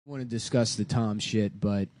want to discuss the Tom shit,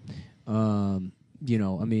 but I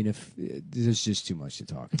mean, if there's just too much to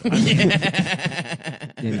talk about,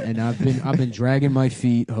 and I've been dragging my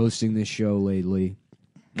feet hosting this show lately.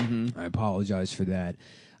 Mm-hmm. I apologize for that.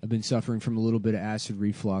 I've been suffering from a little bit of acid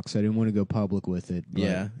reflux. I didn't want to go public with it. But,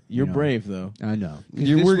 yeah, you're brave though. I know.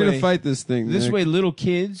 We're gonna fight this thing. This Nick. way, little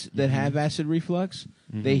kids that have acid reflux,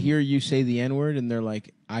 they hear you say the N-word and they're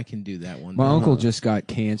like, "I can do that one." My uncle just got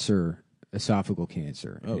cancer. Esophageal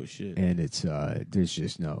cancer. Oh shit! And it's there's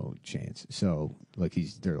just no chance. So like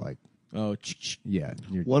they're like, oh yeah.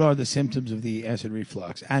 What are the symptoms of the acid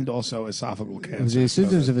reflux and also esophageal cancer? The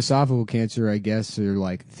symptoms of esophageal cancer, I guess, are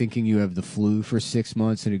like thinking you have the flu for 6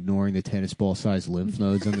 months and ignoring the tennis ball sized lymph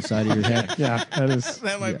nodes on the side of your head. Yeah,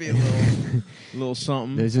 that might be a little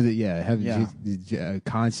something. Those are having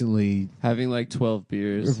constantly having like 12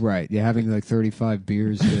 beers. Right. Yeah, having like 35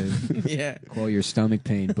 beers to quell your stomach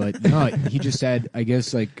pain. But no, he just had, I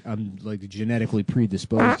guess, like I'm like genetically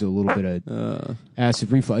predisposed to a little bit of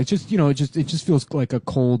acid reflux. It's just it just feels like a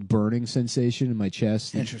cold burning sensation in my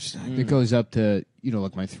chest. Interesting. It goes up to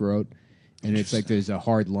like my throat, and it's like there's a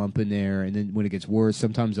hard lump in there. And then when it gets worse,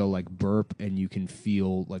 sometimes I'll like burp, and you can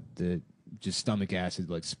feel like the just stomach acid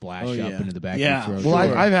like splash up into the back of your throat. Well,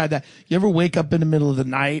 I've had that. You ever wake up in the middle of the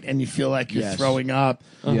night and you feel like you're throwing up?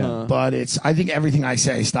 Yeah. But I think everything I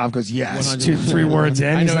say, Stav goes, yes, 100%. 2, 3 words in.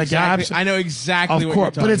 I know He's exactly. I know exactly. Of what course,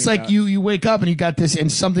 you're talking but it's like about. you wake up and you got this,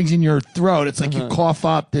 and something's in your throat. It's like you cough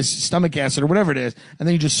up this stomach acid or whatever it is, and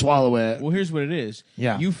then you just swallow it. Well, here's what it is.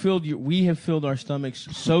 Yeah. We have filled our stomachs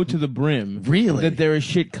so to the brim. Really? That there is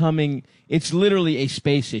shit coming. It's literally a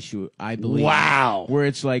space issue, I believe. Wow. Where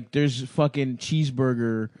it's like there's fucking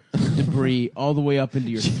cheeseburger debris all the way up into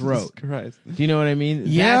your throat. Christ. Do you know what I mean?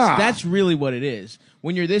 Yeah. That's really what it is.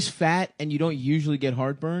 When you're this fat and you don't usually get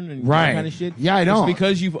heartburn and that kind of shit. Yeah, I don't. It's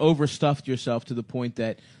because you've overstuffed yourself to the point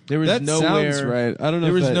that there is That nowhere. sounds right. I don't know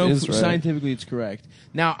there if is that no is right. scientifically it's correct.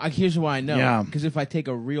 Now, here's why I know. Yeah. Because if I take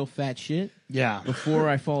a real fat shit before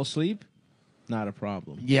I fall asleep, not a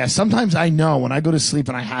problem. Yeah, sometimes I know when I go to sleep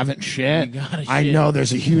and I haven't shit, I know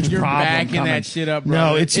there's a huge You're problem backing coming. that shit up, bro.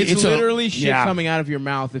 No, it's literally shit coming out of your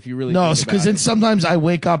mouth if you really No, think because about then it. sometimes I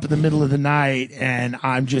wake up in the middle of the night and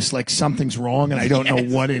I'm just like something's wrong and I don't know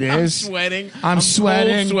what it is. I'm sweating. cold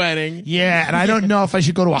sweating. Yeah, and I don't know if I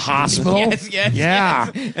should go to a hospital. Yes.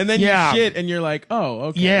 And then you shit and you're like, oh,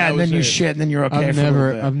 okay. Yeah, and then you it. shit and then you're okay I've for a little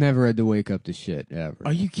never bit. I've never had to wake up to shit ever.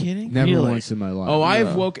 Are you kidding? Never Really? once in my life. Oh,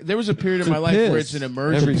 I've woke. There was a period of my life where it's an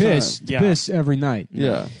emergency. Every piss, time. piss every night.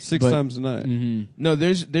 Yeah, 6 times a night. Mm-hmm. No, there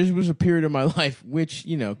was a period of my life which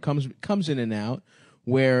comes in and out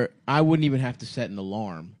where I wouldn't even have to set an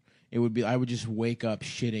alarm. It would be I would just wake up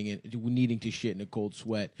shitting and needing to shit in a cold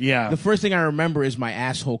sweat. Yeah. The first thing I remember is my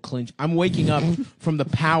asshole clench. I'm waking up from the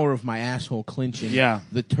power of my asshole clenching. Yeah.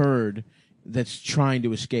 The turd that's trying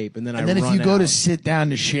to escape, and then And then if you go out. to sit down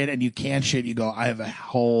to shit and you can't shit, you go, I have a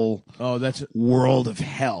whole that's world of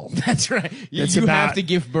hell. that's right. You That's have about- to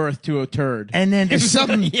give birth to a turd. And then there's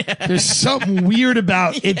something weird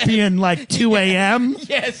about it being like 2 a.m.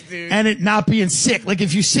 Yes, dude. and it not being sick. Like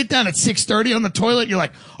if you sit down at 6:30 on the toilet, you're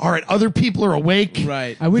like, all right, other people are awake.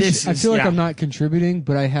 Right. I wish This I is- feel like yeah. I'm not contributing,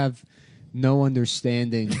 but I have no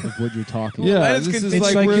understanding of what you're talking Yeah, about. That is this is It's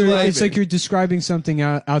like, like we're you're like, it's like you're describing something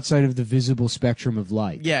outside of the visible spectrum of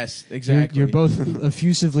light. Yes, exactly. You're both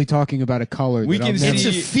effusively talking about a color. We that can I'll never- It's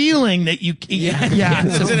a feeling that you. Yeah,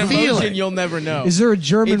 it's It's a an emotion feeling. you'll never know. Is there a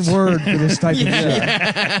German word for this type of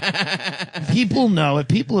shit? People know it.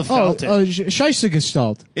 People have felt it.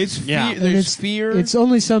 Scheissegestalt. It's fear. Yeah. And There's fear. It's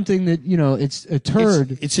only something that it's a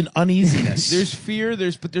turd. It's an uneasiness. There's fear.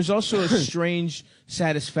 But there's also a strange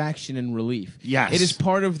satisfaction and relief. Yes. It is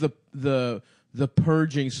part of the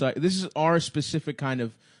purging cycle. This is our specific kind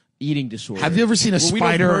of eating disorder. Have you ever seen a Where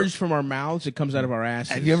spider? We don't purge from our mouths; it comes out of our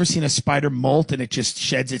asses. Have you ever seen a spider molt and it just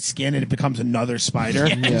sheds its skin and it becomes another spider?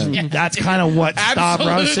 That's kind of what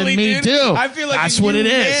Stavros and me dude. do. I feel like that's a what it new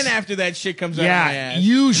is. man after that shit comes out of my Yeah, ass.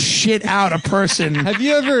 you shit out a person. Have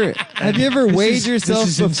you ever weighed yourself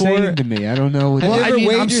this is before? insane to me. I don't know. What Have Well, you I ever mean,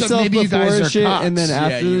 weighed I'm so- yourself maybe you guys before are shit cocks. and then Yeah,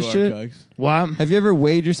 after you the are shit? cucks. What? Have you ever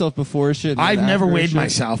weighed yourself before shit? and then I've never after weighed shit?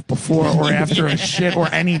 myself before or after a shit or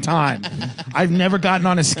any time. I've never gotten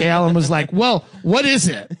on a scale and was like, well, what is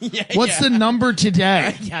it? What's the number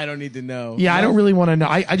today? I don't need to know. Yeah, I don't really want to know.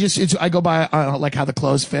 I go by like how the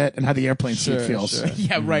clothes fit and how the airplane seat feels. Sure.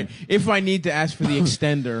 Yeah, right. If I need to ask for the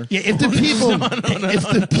extender. Yeah, if the people if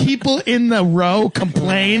the people in the row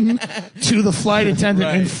complain to the flight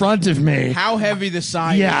attendant in front of me, How heavy the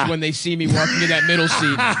sigh Yeah. is when they see me walking to that middle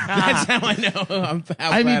seat. That's how I know how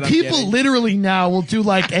I mean, fat I'm people getting. literally now will do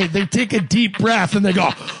like they take a deep breath and they go,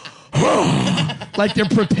 like they're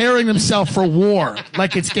preparing themselves for war,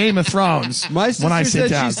 like it's Game of Thrones. My sister when I sit said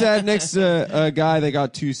down. she sat next to a guy that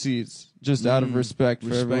got 2 seats. Just out of respect for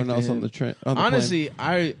Respect everyone to else him. on the train. Honestly,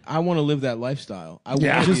 I want to live that lifestyle. I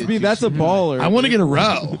Yeah. want just be that's a baller. I want to get a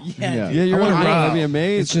row. Yeah. Yeah, you're I on a wanna row. row. That'd be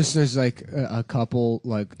amazing. It's just there's like a couple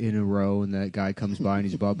like in a row, and that guy comes by and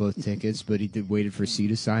he's bought both tickets, but he waited for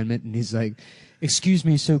seat assignment, and he's like, "Excuse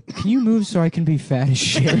me, so can you move so I can be fat as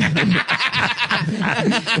shit?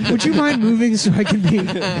 Would you mind moving so I can be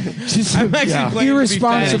just I'm actually planning to be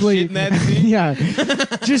irresponsibly? fat as shit in that scene.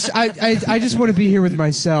 Yeah, just I just want to be here with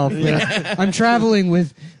myself. I'm traveling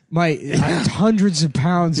with my hundreds of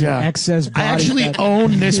pounds Yeah. of excess body I actually fat.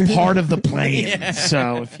 own this part of the plane.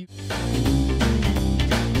 So if you